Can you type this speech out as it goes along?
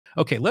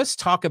Okay, let's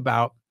talk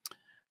about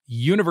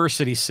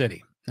University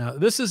City. Now,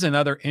 this is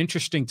another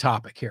interesting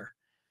topic here.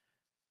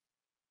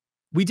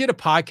 We did a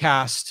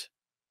podcast,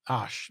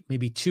 gosh,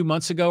 maybe 2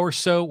 months ago or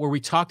so, where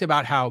we talked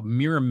about how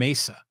Mira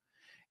Mesa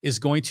is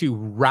going to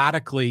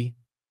radically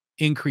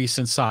increase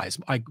in size,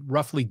 like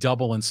roughly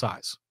double in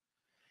size.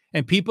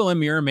 And people in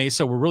Mira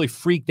Mesa were really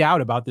freaked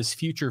out about this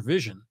future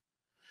vision,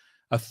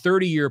 a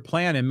 30-year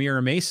plan in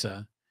Mira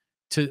Mesa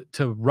to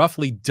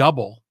roughly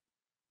double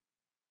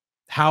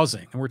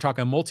housing. And we're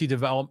talking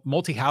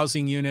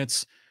multi-housing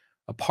units,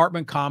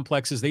 apartment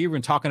complexes. They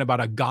even talking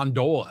about a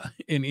gondola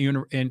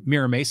in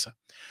Mira Mesa.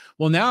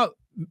 Well, now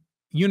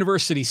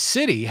University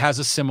City has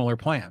a similar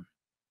plan.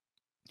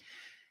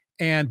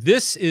 And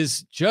this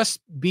is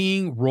just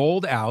being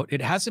rolled out.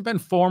 It hasn't been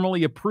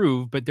formally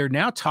approved, but they're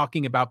now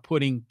talking about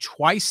putting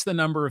twice the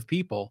number of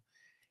people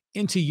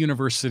into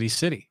University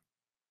City.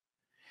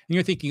 And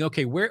you're thinking,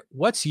 okay,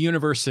 what's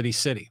University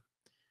City?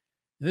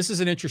 And this is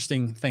an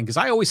interesting thing because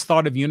I always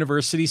thought of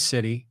University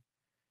City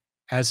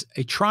as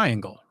a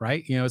triangle,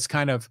 right? You know, it's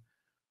kind of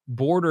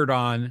bordered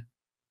on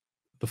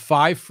the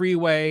 5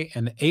 freeway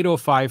and the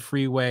 805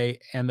 freeway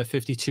and the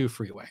 52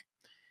 freeway.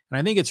 And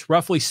I think it's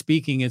roughly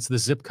speaking, it's the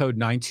zip code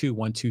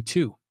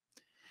 92122.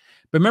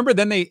 But remember,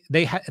 then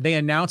they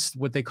announced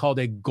what they called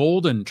a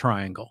golden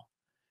triangle.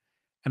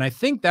 And I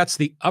think that's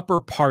the upper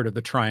part of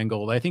the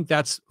triangle. I think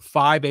that's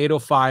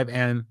 5805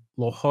 and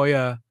La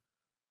Jolla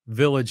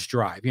Village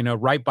Drive, you know,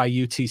 right by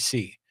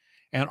UTC.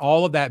 And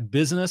all of that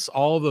business,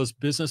 all of those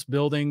business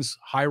buildings,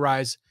 high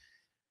rise.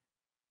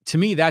 To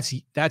me, that's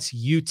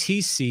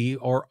UTC,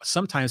 or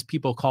sometimes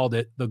people called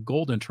it the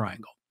Golden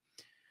Triangle.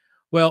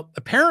 Well,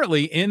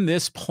 apparently in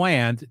this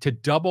plan to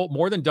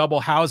more than double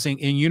housing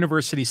in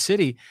University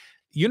City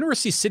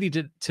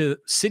to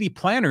city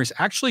planners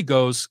actually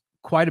goes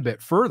quite a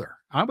bit further.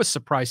 I was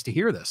surprised to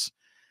hear this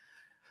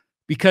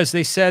because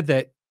they said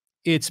that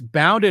it's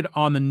bounded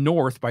on the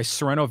north by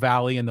Sereno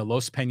Valley and the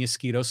Los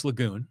Penasquitos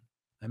Lagoon.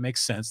 That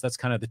makes sense. That's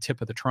kind of the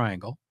tip of the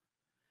triangle.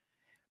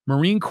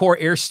 Marine Corps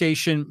Air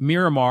Station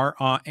Miramar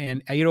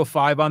and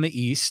 805 on the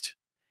east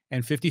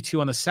and 52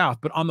 on the south.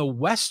 But on the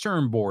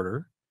western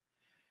border,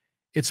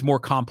 it's more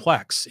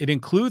complex. It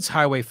includes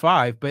Highway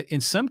 5, but in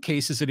some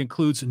cases, it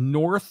includes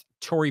North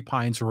Torrey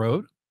Pines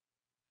Road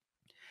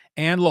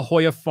and La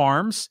Jolla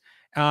Farms,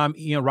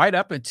 right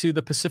up into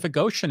the Pacific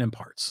Ocean in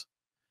parts.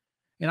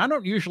 And I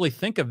don't usually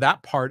think of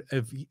that part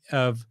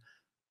of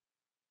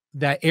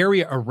that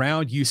area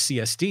around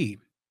UCSD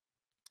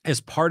as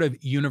part of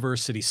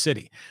University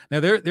City. Now,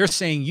 they're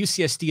saying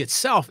UCSD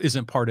itself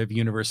isn't part of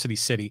University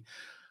City,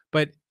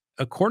 but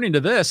according to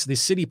this, the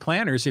city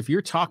planners, if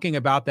you're talking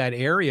about that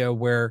area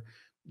where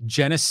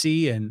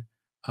Genesee and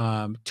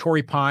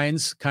Torrey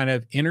Pines kind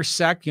of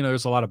intersect, you know,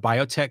 there's a lot of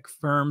biotech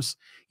firms.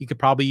 You could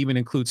probably even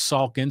include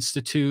Salk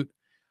Institute,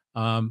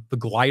 the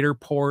Glider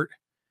Port,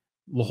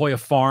 La Jolla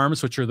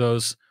Farms, which are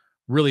those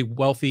really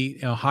wealthy,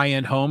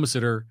 high-end homes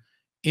that are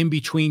in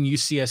between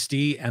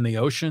UCSD and the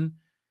ocean.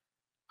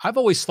 I've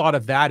always thought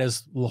of that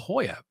as La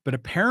Jolla, but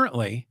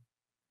apparently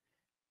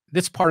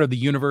that's part of the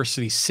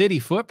University City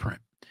footprint.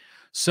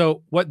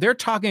 So what they're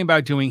talking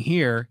about doing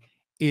here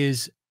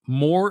is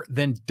more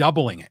than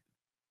doubling it.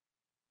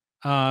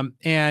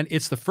 And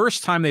it's the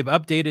first time they've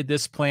updated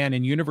this plan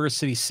in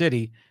University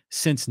City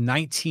since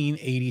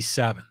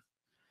 1987.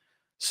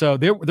 So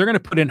they're going to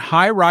put in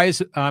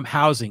high-rise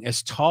housing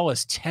as tall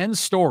as 10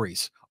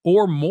 stories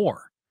or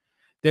more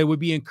that would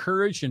be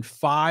encouraged in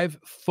 5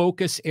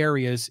 focus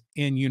areas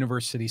in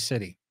University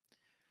City.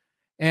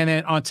 And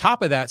then on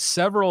top of that,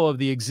 several of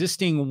the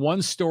existing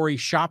 1-story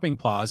shopping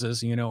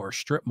plazas, or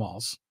strip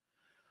malls,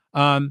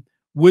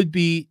 would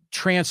be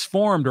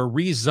transformed or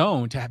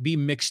rezoned to be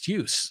mixed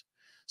use.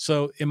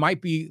 So it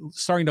might be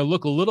starting to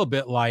look a little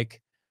bit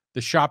like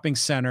the shopping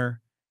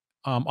center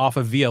off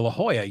of Via La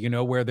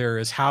Jolla, where there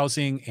is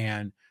housing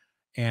and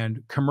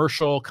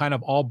commercial kind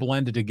of all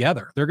blended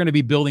together. They're going to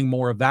be building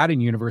more of that in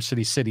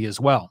University City as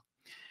well.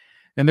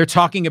 And they're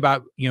talking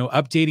about,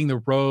 updating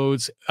the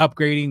roads,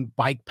 upgrading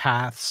bike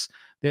paths.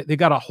 They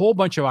got a whole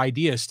bunch of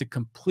ideas to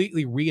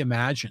completely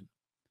reimagine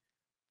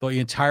the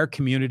entire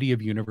community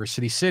of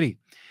University City.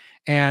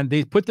 And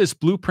they put this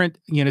blueprint,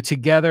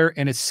 together,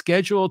 and it's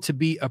scheduled to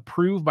be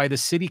approved by the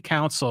city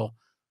council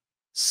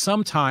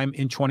sometime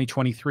in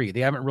 2023. They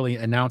haven't really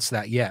announced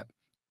that yet.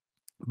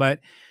 But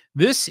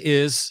this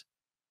is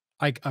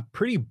like a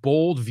pretty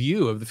bold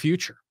view of the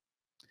future.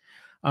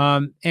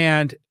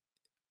 And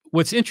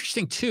what's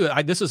interesting too,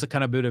 this is a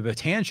kind of bit of a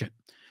tangent,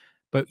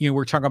 but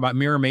we're talking about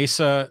Mira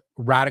Mesa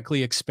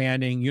radically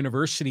expanding,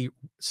 University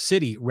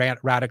City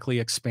radically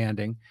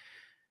expanding.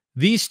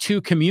 These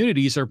two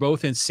communities are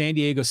both in San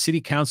Diego City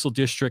Council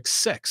District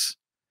 6,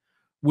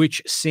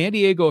 which San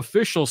Diego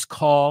officials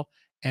call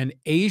an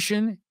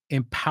Asian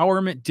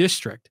empowerment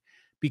district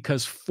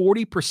because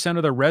 40%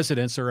 of the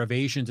residents are of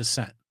Asian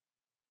descent.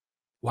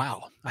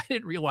 Wow, I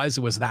didn't realize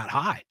it was that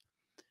high.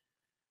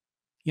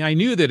 I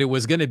knew that it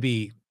was going to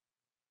be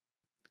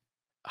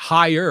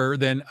higher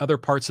than other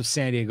parts of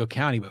San Diego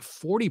County, but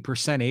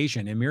 40%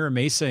 Asian in Mira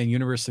Mesa and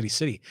University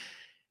City.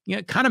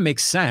 It kind of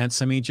makes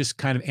sense. I mean, just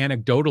kind of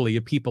anecdotally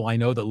of people I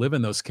know that live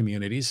in those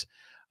communities.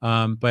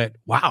 But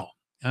wow,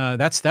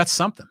 that's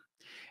something.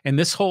 And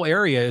this whole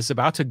area is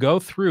about to go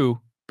through,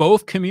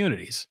 both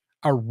communities,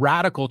 a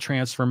radical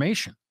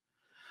transformation.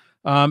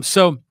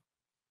 So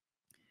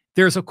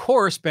there's, of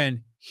course,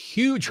 been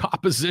huge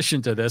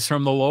opposition to this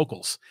from the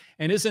locals.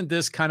 And isn't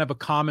this kind of a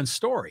common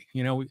story?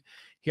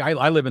 I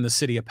live in the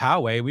city of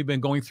Poway. We've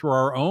been going through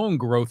our own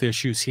growth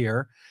issues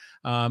here,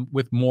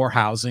 with more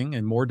housing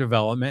and more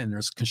development, and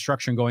there's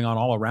construction going on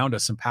all around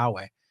us in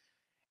Poway.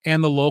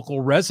 And the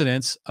local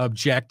residents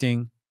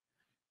objecting,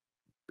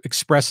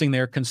 expressing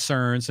their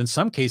concerns, in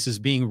some cases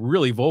being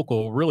really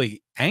vocal,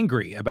 really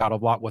angry about a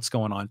lot what's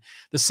going on.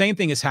 The same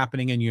thing is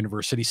happening in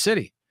University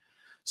City.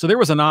 So there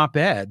was an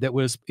op-ed that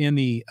was in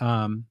the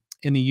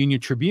Union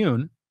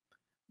Tribune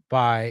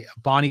by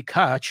Bonnie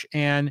Kutch,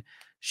 and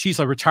she's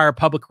a retired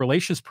public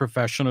relations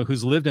professional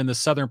who's lived in the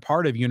southern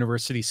part of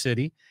University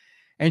City.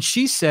 And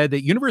she said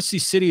that University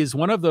City is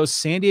one of those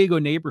San Diego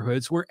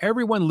neighborhoods where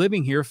everyone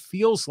living here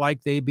feels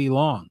like they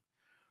belong,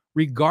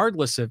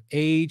 regardless of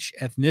age,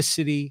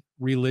 ethnicity,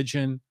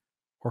 religion,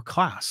 or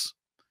class.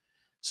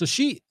 So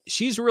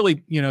she's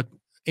really,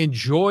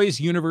 enjoys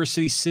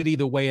University City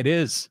the way it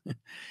is,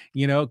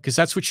 because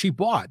that's what she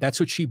bought. That's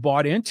what she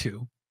bought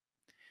into.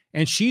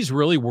 And she's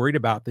really worried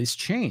about this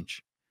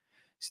change.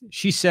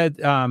 She said,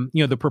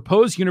 the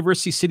proposed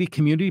University City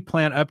community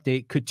plan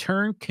update could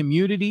turn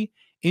community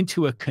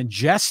into a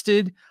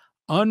congested,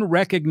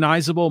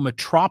 unrecognizable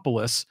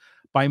metropolis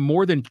by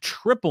more than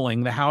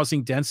tripling the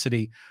housing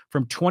density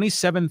from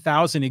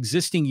 27,000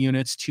 existing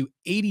units to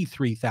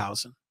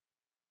 83,000.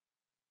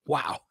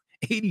 Wow,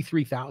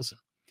 83,000.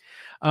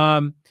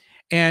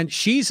 And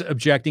she's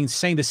objecting,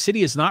 saying the city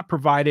has not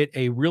provided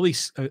a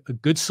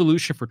good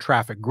solution for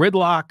traffic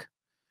gridlock,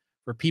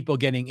 for people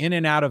getting in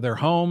and out of their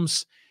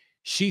homes.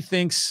 She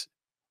thinks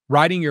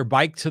riding your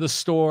bike to the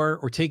store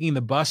or taking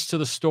the bus to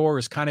the store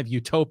is kind of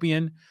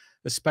utopian,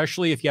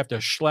 especially if you have to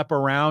schlep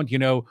around,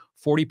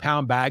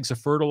 40-pound bags of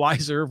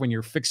fertilizer when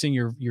you're fixing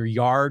your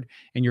yard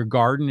and your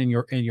garden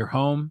and your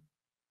home.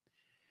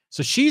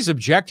 So she's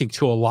objecting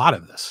to a lot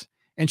of this.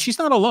 And she's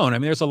not alone. I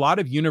mean, there's a lot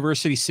of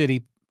University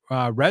City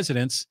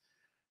residents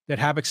that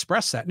have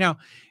expressed that. Now,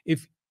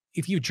 if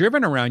you've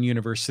driven around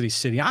University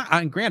City,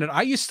 and granted,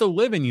 I used to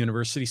live in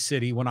University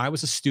City when I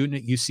was a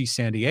student at UC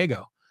San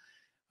Diego.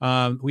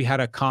 We had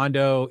a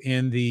condo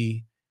in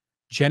the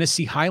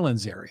Genesee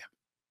Highlands area.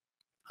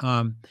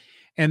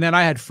 And then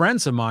I had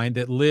friends of mine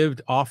that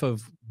lived off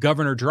of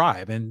Governor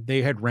Drive, and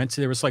they had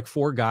rented, there was like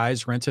 4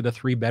 guys rented a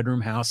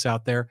 3-bedroom house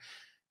out there.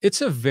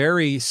 It's a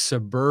very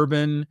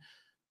suburban,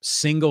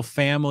 single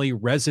family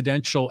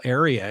residential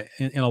area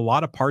in a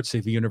lot of parts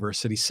of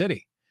University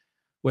City,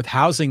 with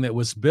housing that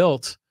was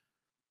built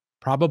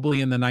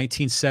probably in the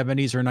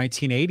 1970s or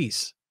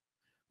 1980s,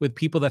 with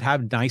people that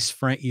have nice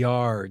front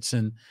yards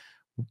and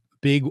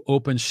big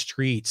open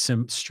streets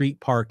and street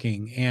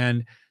parking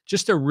and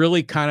just a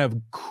really kind of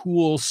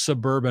cool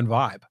suburban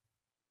vibe.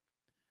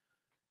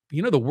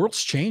 The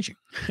world's changing,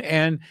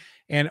 and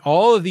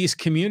all of these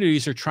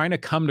communities are trying to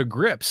come to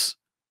grips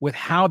with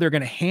how they're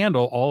going to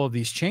handle all of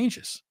these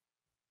changes.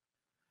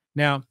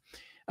 Now,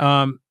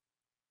 one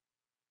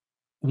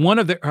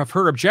of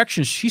her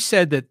objections, she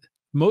said that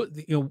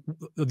the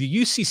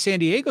UC San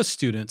Diego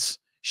students,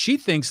 she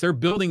thinks they're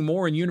building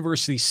more in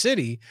University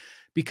City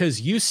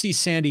because UC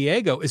San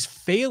Diego is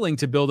failing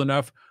to build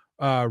enough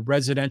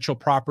residential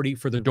property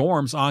for the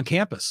dorms on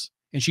campus.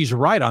 And she's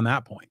right on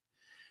that point.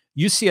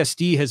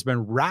 UCSD has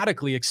been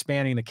radically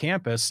expanding the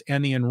campus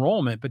and the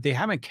enrollment, but they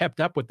haven't kept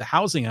up with the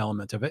housing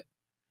element of it.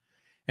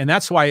 And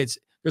that's why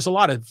there's a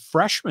lot of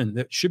freshmen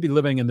that should be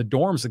living in the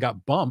dorms that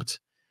got bumped,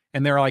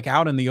 and they're like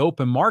out in the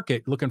open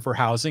market looking for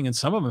housing, and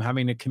some of them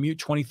having to commute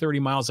 20, 30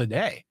 miles a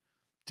day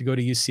to go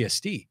to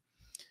UCSD.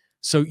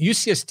 So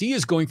UCSD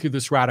is going through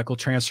this radical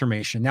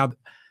transformation. Now,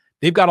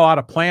 they've got a lot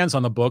of plans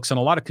on the books and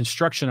a lot of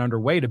construction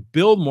underway to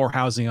build more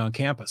housing on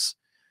campus.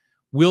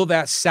 Will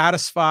that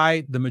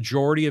satisfy the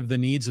majority of the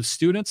needs of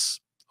students?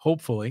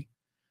 Hopefully.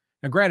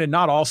 Now, granted,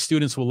 not all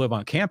students will live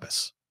on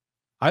campus.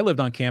 I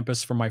lived on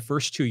campus for my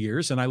first 2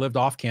 years, and I lived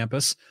off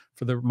campus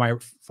for my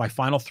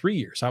final 3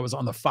 years. I was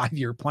on the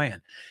 5-year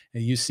plan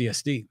at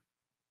UCSD.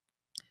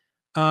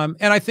 And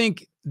I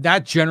think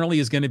that generally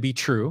is going to be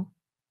true.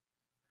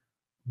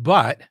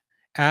 But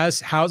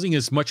as housing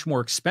is much more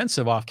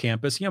expensive off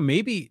campus,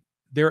 maybe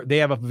they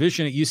have a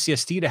vision at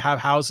UCSD to have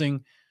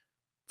housing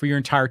for your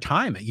entire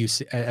time at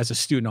UC as a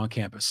student on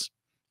campus.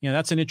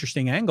 That's an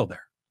interesting angle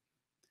there.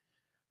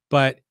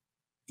 But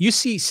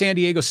UC San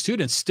Diego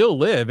students still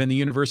live in the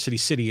University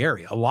City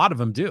area. A lot of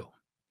them do.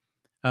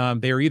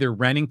 They are either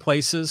renting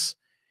places.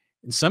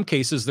 In some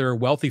cases, there are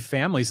wealthy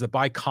families that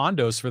buy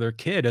condos for their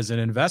kid as an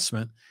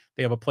investment.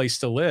 They have a place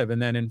to live.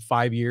 And then in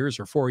 5 years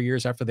or 4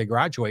 years after they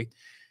graduate,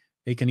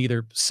 they can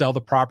either sell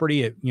the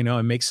property at,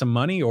 and make some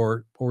money,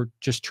 or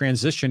just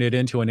transition it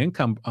into an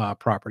income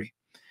property.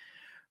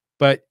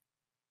 But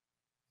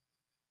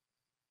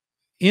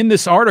In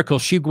this article,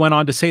 she went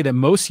on to say that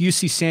most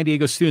UC San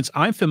Diego students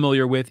I'm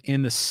familiar with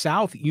in the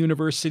South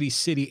University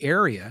City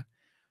area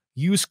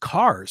use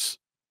cars,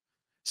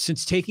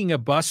 since taking a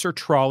bus or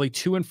trolley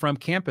to and from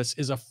campus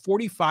is a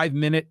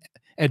 45-minute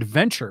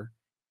adventure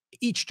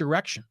each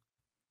direction.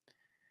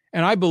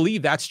 And I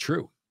believe that's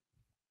true.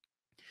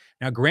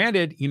 Now,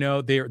 granted,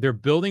 they're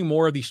building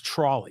more of these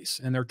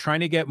trolleys and they're trying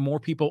to get more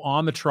people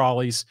on the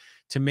trolleys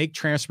to make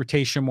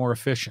transportation more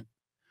efficient.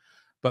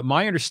 But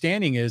my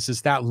understanding is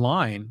that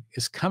line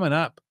is coming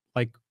up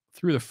like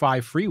through the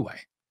 5 freeway.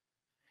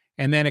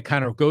 And then it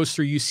kind of goes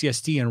through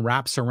UCSD and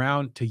wraps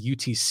around to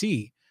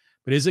UTC.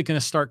 But is it going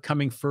to start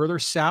coming further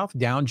south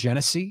down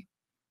Genesee?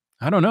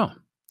 I don't know.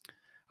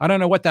 I don't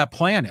know what that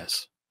plan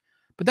is.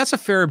 But that's a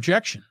fair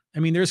objection. I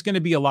mean, there's going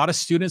to be a lot of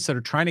students that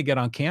are trying to get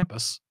on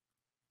campus,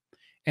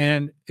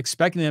 and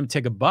expecting them to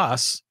take a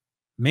bus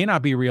may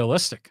not be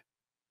realistic,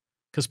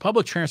 because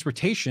public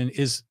transportation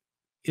is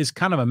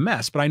kind of a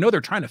mess. But I know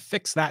they're trying to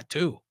fix that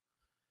too.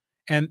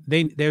 And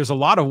there's a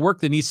lot of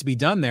work that needs to be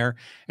done there.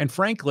 And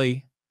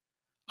frankly,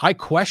 I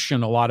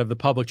question a lot of the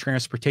public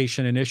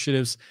transportation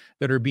initiatives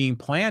that are being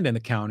planned in the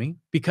county,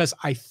 because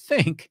I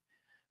think,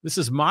 this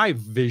is my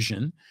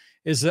vision,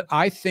 is that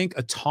I think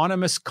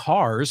autonomous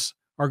cars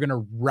are going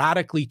to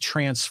radically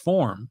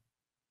transform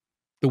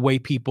the way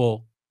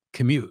people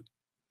commute,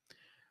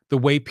 the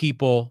way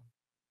people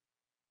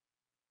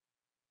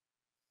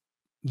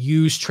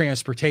use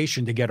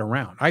transportation to get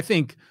around. I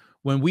think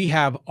when we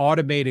have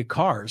automated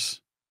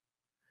cars,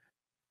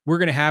 we're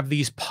going to have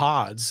these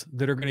pods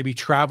that are going to be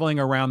traveling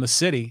around the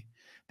city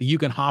that you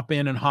can hop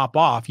in and hop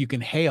off. You can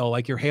hail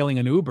like you're hailing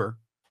an Uber.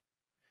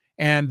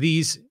 And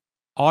these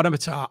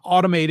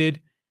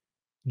automated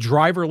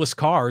driverless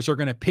cars are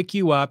going to pick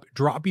you up,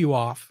 drop you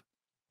off.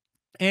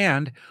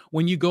 And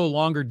when you go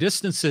longer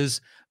distances,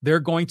 they're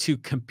going to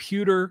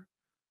computer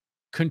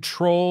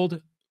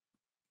controlled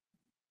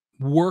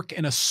work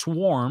in a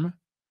swarm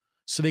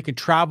so they can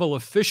travel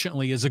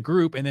efficiently as a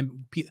group, and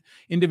then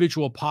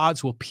individual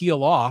pods will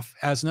peel off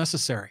as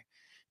necessary.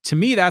 To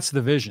me, that's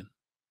the vision,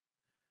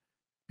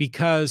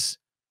 because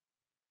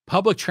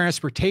public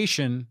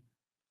transportation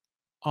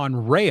on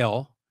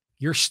rail,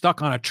 you're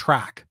stuck on a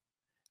track,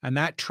 and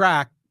that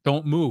track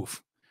don't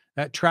move.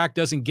 That track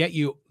doesn't get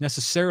you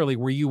necessarily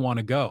where you want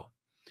to go.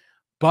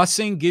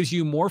 Busing gives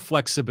you more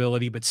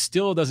flexibility, but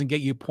still doesn't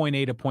get you point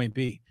A to point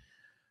B.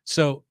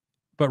 So,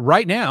 but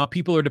right now,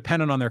 people are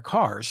dependent on their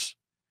cars.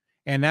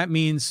 And that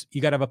means you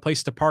got to have a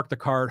place to park the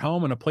car at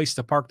home and a place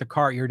to park the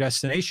car at your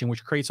destination,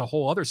 which creates a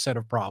whole other set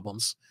of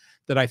problems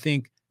that I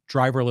think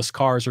driverless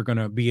cars are going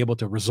to be able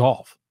to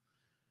resolve.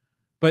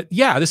 But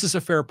yeah, this is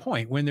a fair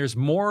point. When there's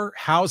more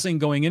housing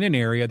going in an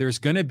area, there's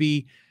going to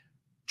be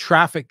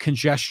traffic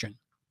congestion.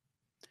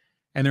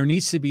 And there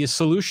needs to be a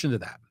solution to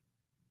that.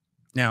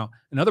 Now,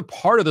 another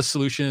part of the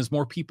solution is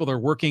more people are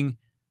working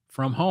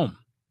from home.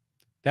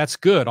 That's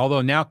good.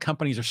 Although now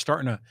companies are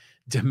starting to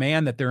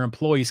demand that their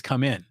employees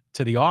come in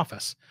to the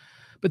office.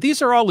 But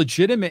these are all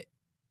legitimate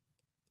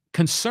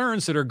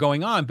concerns that are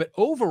going on. But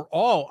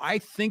overall, I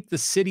think the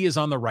city is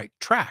on the right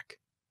track.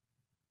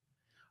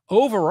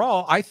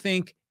 Overall, I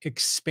think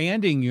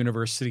expanding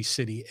University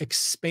City,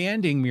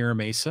 expanding Mira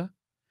Mesa,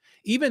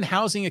 even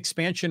housing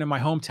expansion in my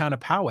hometown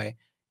of Poway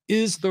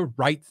is the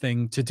right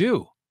thing to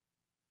do,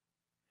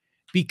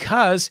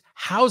 because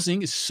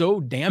housing is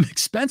so damn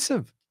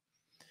expensive.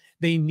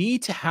 They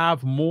need to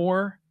have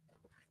more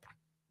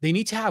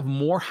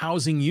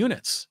housing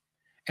units.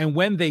 And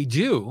when they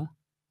do,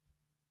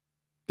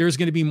 there's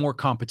going to be more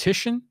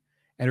competition,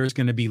 and there's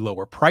going to be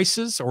lower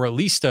prices, or at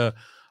least a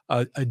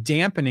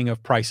dampening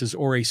of prices,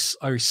 or a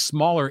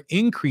smaller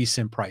increase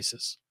in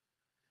prices.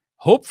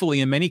 Hopefully,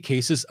 in many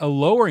cases, a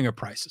lowering of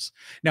prices.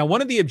 Now,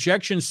 one of the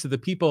objections to the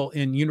people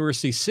in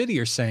University City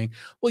are saying,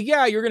 well,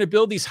 yeah, you're going to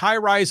build these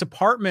high-rise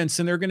apartments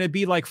and they're going to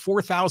be like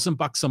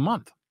 $4,000 a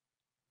month.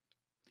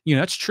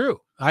 That's true.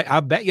 I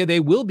bet you they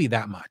will be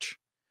that much,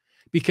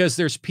 because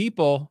there's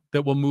people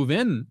that will move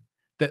in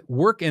that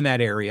work in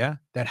that area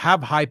that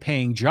have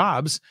high-paying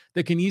jobs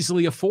that can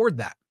easily afford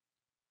that.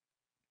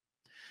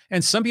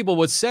 And some people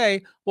would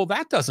say, well,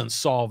 that doesn't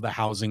solve the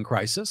housing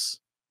crisis.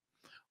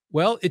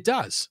 Well, it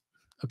does.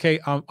 Okay,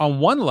 on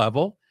one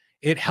level,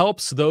 it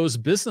helps those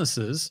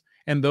businesses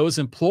and those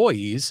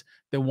employees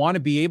that want to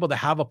be able to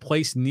have a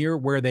place near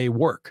where they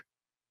work.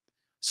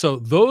 So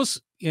those,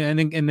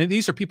 and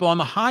these are people on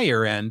the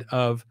higher end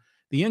of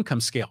the income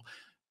scale.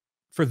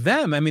 For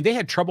them, I mean, they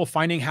had trouble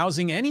finding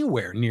housing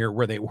anywhere near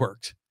where they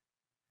worked.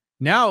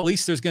 Now, at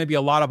least there's going to be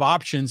a lot of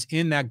options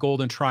in that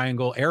Golden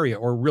Triangle area,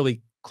 or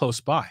really close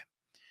by.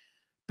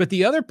 But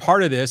the other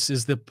part of this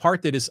is the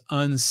part that is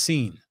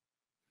unseen.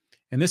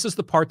 And this is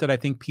the part that I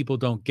think people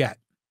don't get,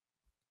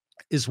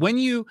 is when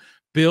you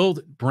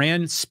build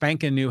brand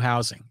spanking new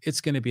housing,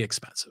 it's going to be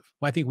expensive.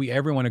 Well, I think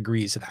everyone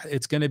agrees that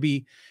it's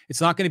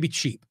not going to be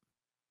cheap.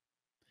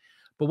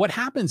 But what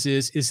happens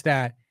is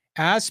that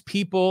as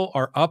people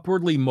are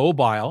upwardly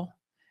mobile,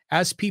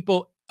 as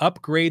people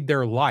upgrade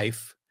their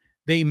life,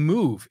 they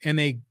move and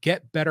they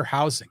get better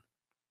housing.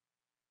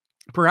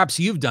 Perhaps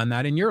you've done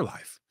that in your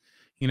life.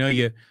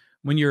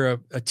 When you're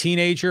a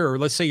teenager, or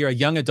let's say you're a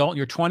young adult in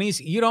your 20s,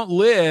 you don't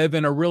live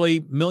in a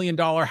really $1 million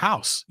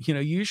house.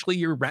 Usually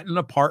you're renting an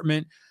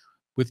apartment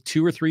with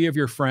 2 or 3 of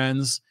your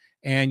friends,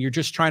 and you're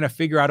just trying to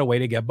figure out a way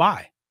to get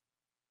by.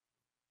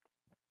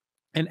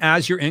 And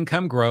as your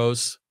income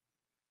grows,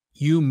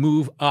 you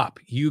move up.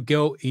 You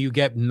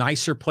get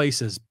nicer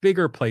places,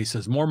 bigger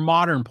places, more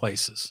modern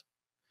places.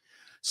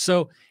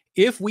 So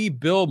if we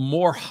build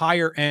more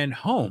higher end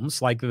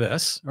homes like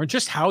this, or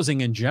just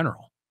housing in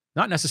general,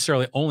 not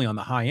necessarily only on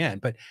the high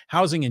end, but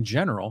housing in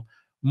general,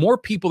 more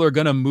people are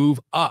going to move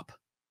up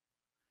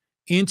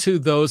into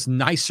those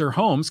nicer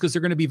homes because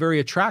they're going to be very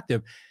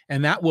attractive.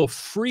 And that will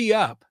free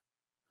up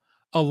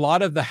a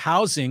lot of the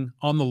housing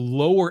on the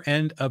lower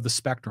end of the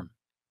spectrum,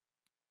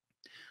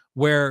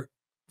 where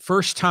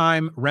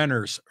first-time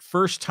renters,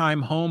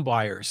 first-time home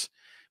buyers,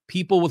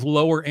 people with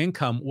lower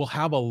income will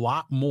have a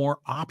lot more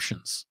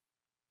options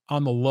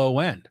on the low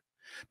end.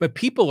 But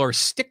people are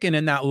sticking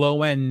in that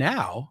low end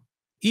now,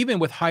 even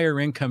with higher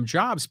income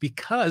jobs,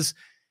 because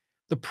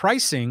the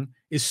pricing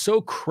is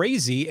so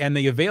crazy and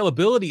the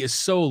availability is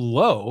so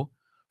low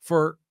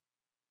for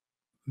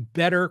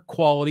better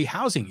quality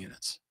housing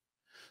units.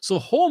 So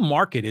the whole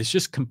market is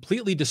just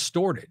completely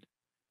distorted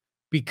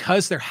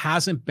because there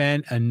hasn't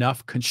been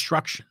enough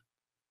construction.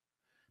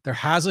 There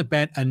hasn't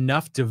been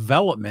enough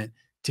development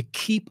to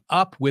keep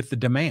up with the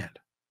demand.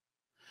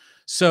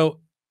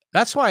 So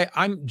that's why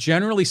I'm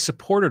generally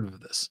supportive of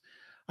this.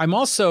 I'm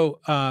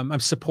also I'm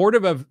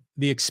supportive of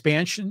the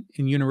expansion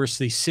in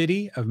University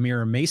City, of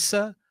Mira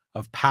Mesa,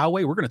 of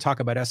Poway. We're going to talk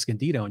about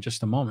Escondido in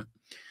just a moment.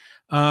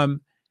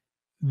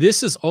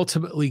 This is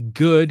ultimately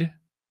good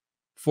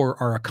for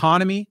our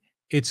economy.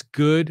 It's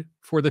good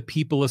for the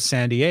people of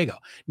San Diego.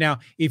 Now,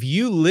 if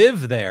you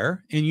live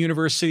there in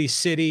University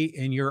City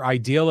in your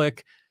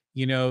idyllic,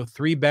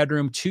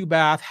 3-bedroom,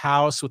 2-bath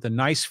house with a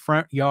nice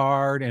front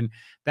yard and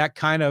that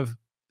kind of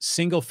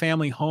single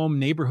family home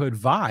neighborhood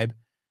vibe,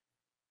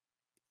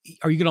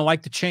 are you going to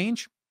like the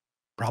change?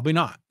 Probably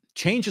not.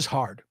 Change is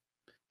hard.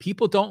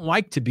 People don't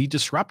like to be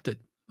disrupted.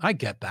 I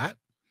get that.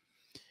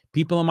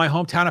 People in my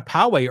hometown of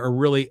Poway are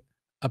really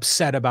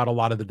upset about a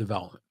lot of the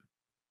development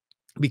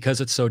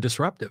because it's so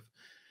disruptive.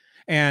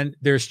 And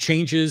there's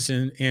changes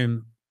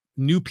in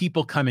new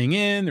people coming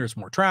in. There's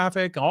more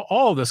traffic,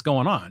 all of this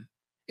going on.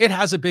 It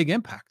has a big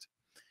impact.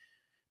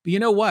 But you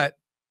know what?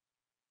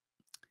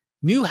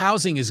 New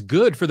housing is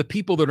good for the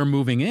people that are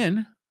moving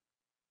in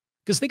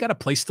because they got a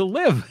place to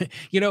live.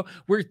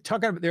 We're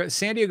talking about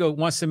San Diego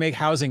wants to make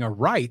housing a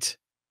right.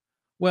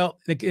 Well,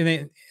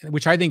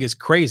 which I think is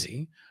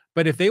crazy.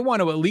 But if they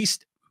want to at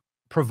least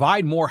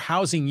provide more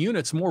housing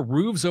units, more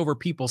roofs over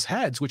people's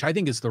heads, which I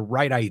think is the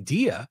right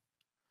idea,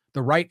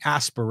 the right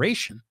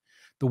aspiration,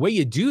 the way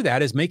you do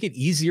that is make it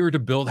easier to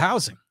build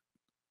housing.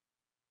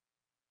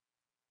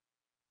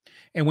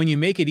 And when you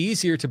make it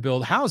easier to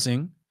build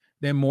housing,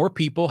 then more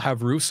people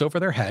have roofs over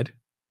their head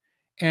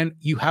and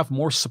you have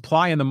more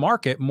supply in the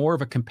market, more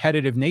of a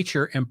competitive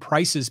nature, and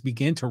prices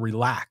begin to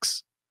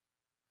relax.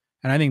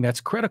 And I think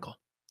that's critical.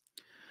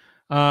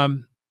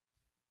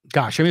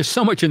 There's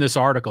so much in this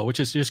article, which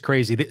is just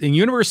crazy. The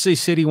University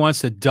City wants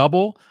to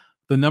double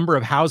the number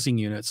of housing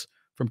units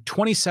from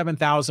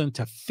 27,000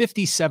 to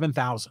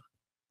 57,000.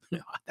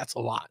 That's a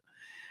lot.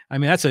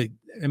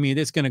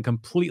 It's going to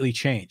completely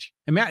change.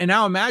 And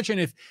now imagine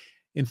if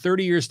in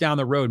 30 years down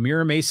the road,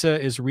 Mira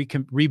Mesa is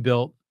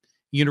rebuilt,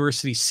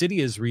 University City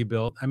is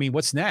rebuilt.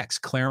 What's next?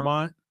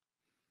 Claremont,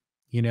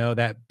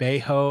 that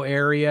Bayho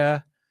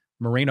area,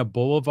 Morena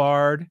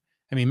Boulevard.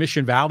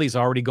 Mission Valley is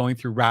already going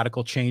through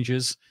radical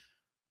changes.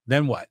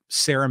 Then what?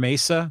 Serra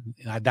Mesa,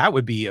 that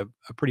would be a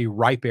pretty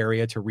ripe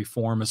area to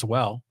reform as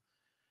well.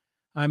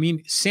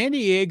 San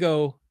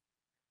Diego,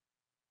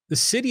 the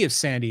city of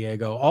San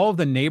Diego, all of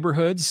the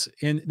neighborhoods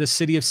in the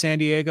city of San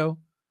Diego,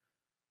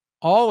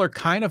 all are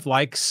kind of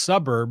like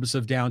suburbs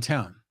of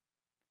downtown.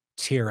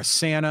 Tierra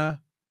Santa,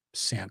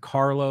 San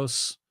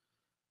Carlos,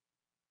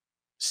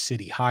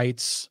 City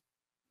Heights,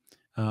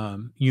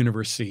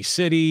 University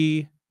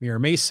City, Mira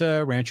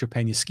Mesa, Rancho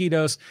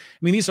Penasquitos.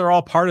 These are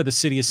all part of the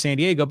city of San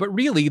Diego, but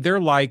really they're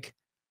like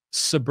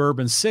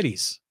suburban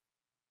cities.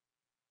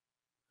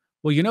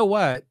 Well, you know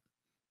what?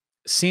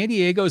 San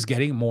Diego is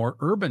getting more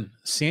urban.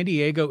 San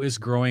Diego is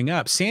growing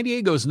up. San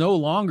Diego is no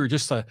longer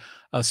just a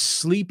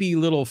sleepy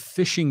little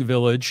fishing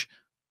village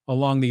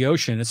along the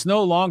ocean. It's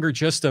no longer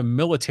just a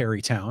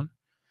military town.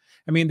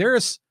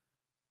 There's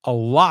a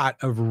lot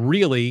of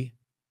really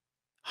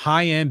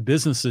high-end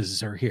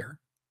businesses are here.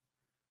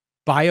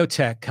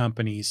 Biotech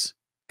companies,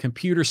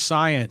 computer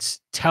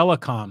science,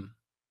 telecom,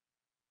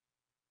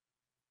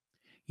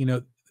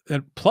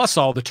 plus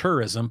all the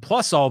tourism,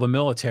 plus all the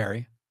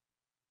military.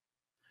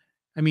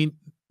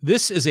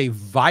 This is a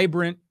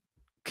vibrant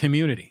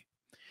community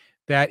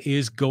that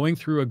is going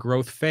through a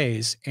growth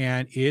phase,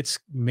 and it's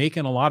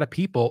making a lot of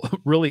people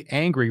really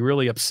angry,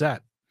 really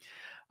upset.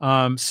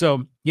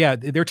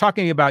 They're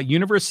talking about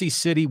University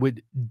City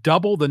would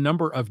double the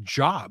number of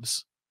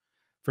jobs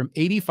from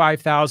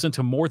 85,000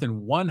 to more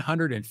than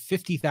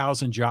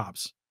 150,000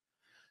 jobs.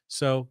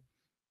 So,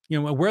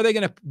 Where are they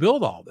going to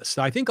build all this?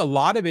 I think a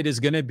lot of it is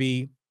going to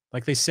be,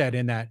 like they said,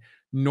 in that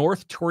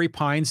North Torrey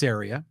Pines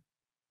area,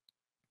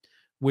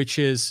 which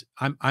is,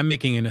 I'm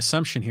making an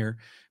assumption here,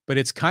 but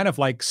it's kind of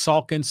like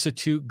Salk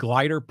Institute,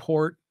 Glider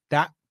Port,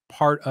 that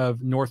part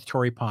of North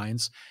Torrey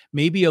Pines,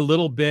 maybe a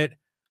little bit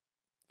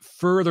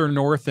further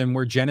north than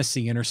where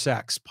Genesee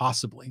intersects,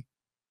 possibly.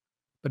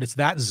 But it's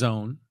that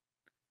zone.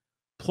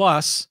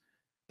 Plus,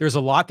 there's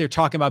a lot they're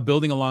talking about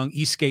building along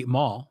Eastgate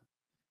Mall.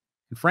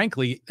 And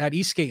frankly, at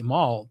Eastgate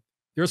Mall,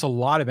 there's a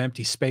lot of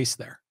empty space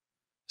there,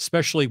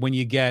 especially when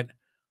you get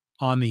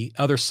on the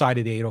other side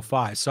of the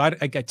 805. So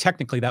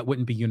technically that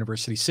wouldn't be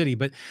University City,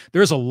 but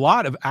there's a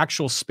lot of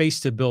actual space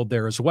to build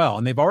there as well.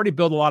 And they've already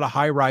built a lot of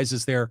high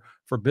rises there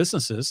for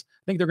businesses.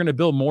 I think they're going to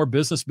build more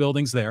business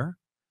buildings there.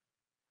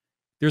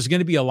 There's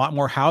going to be a lot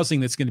more housing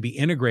that's going to be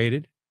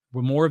integrated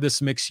with more of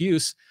this mixed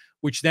use,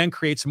 which then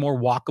creates more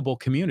walkable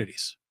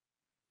communities.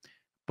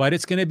 But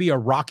it's going to be a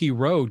rocky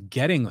road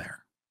getting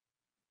there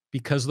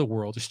because the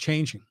world is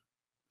changing.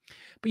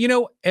 But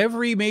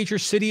every major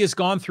city has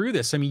gone through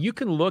this. I mean, you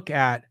can look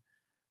at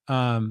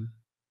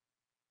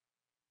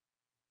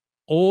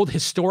old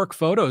historic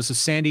photos of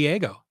San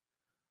Diego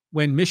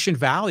when Mission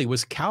Valley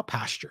was cow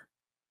pasture.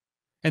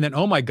 And then,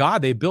 oh my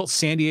God, they built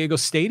San Diego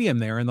Stadium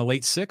there in the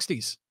late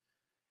 60s.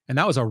 And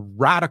that was a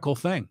radical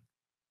thing.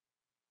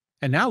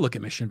 And now look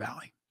at Mission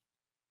Valley.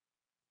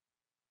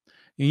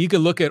 And you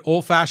can look at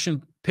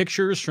old-fashioned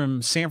pictures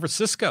from San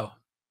Francisco.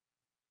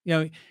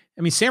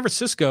 San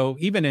Francisco,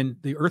 even in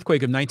the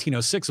earthquake of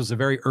 1906, was a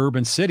very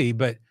urban city,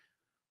 but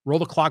roll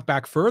the clock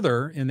back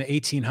further in the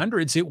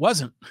 1800s, it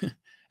wasn't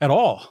at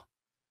all.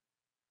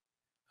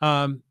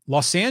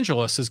 Los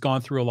Angeles has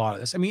gone through a lot of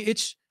this. I mean,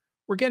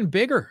 we're getting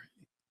bigger.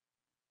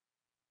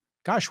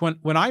 Gosh,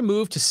 when I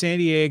moved to San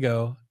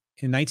Diego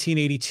in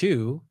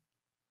 1982,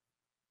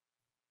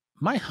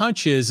 my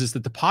hunch is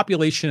that the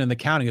population in the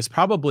county is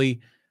probably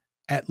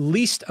at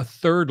least a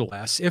third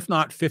less, if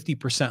not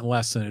 50%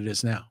 less than it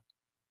is now.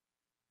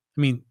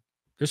 I mean,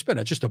 there's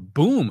been just a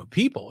boom of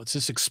people. It's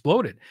just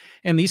exploded.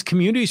 And these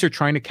communities are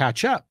trying to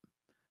catch up,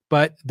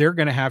 but they're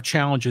going to have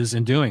challenges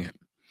in doing it.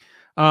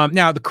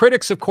 Now, the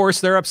critics, of course,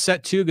 they're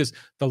upset too because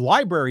the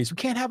libraries, we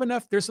can't have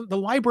enough. The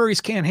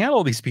libraries can't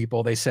handle these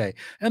people, they say.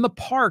 And the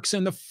parks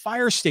and the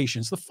fire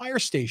stations.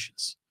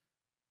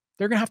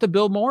 They're going to have to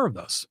build more of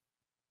those.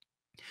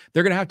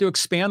 They're going to have to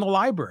expand the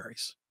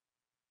libraries.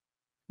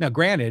 Now,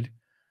 granted,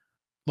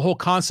 the whole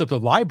concept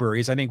of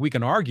libraries, I think we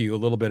can argue a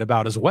little bit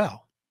about as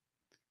well.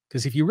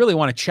 Because if you really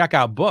want to check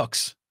out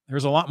books,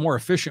 there's a lot more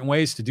efficient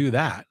ways to do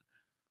that.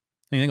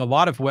 I think a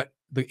lot of what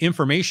the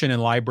information in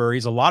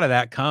libraries, a lot of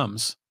that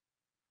comes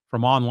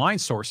from online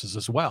sources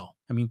as well.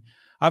 I mean,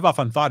 I've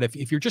often thought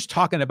if you're just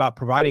talking about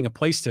providing a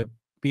place to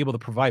be able to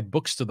provide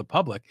books to the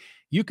public,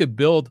 you could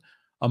build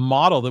a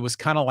model that was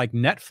kind of like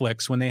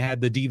Netflix when they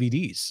had the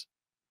DVDs,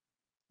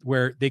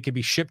 where they could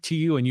be shipped to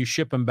you and you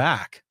ship them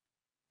back.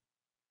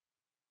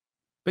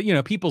 But,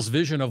 people's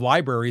vision of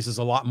libraries is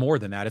a lot more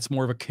than that. It's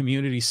more of a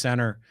community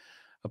center,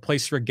 a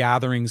place for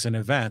gatherings and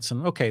events.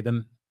 And okay,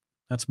 then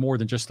that's more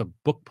than just a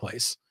book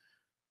place.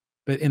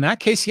 But in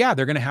that case, yeah,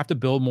 they're going to have to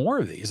build more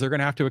of these. They're going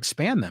to have to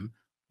expand them.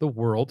 The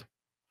world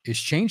is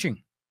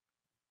changing.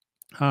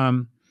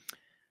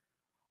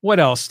 What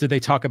else did they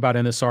talk about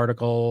in this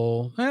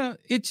article? I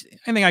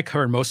think I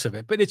covered most of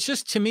it, but it's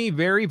just, to me,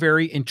 very,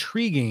 very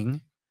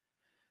intriguing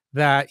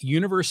that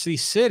University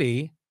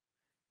City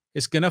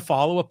is going to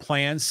follow a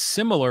plan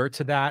similar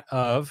to that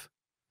of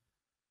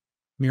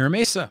Mira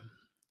Mesa.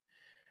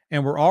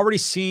 And we're already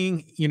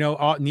seeing,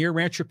 near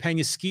Rancho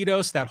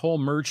Penasquitos, that whole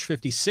Merge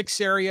 56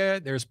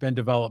 area, there's been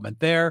development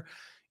there.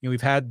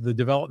 We've had the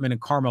development in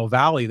Carmel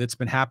Valley that's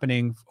been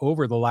happening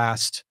over the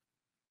last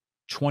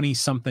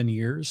 20-something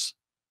years.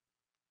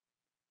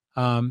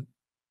 Poway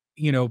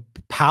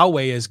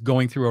is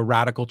going through a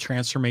radical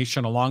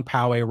transformation along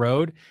Poway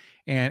Road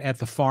and at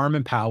the farm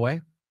in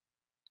Poway.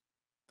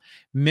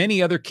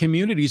 Many other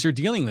communities are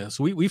dealing with this.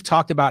 We've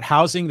talked about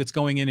housing that's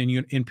going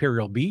in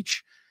Imperial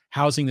Beach,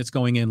 housing that's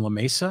going in La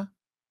Mesa.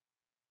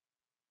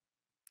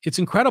 It's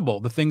incredible,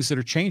 the things that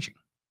are changing.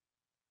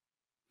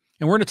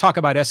 And we're going to talk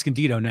about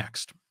Escondido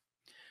next.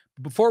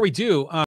 Before we do,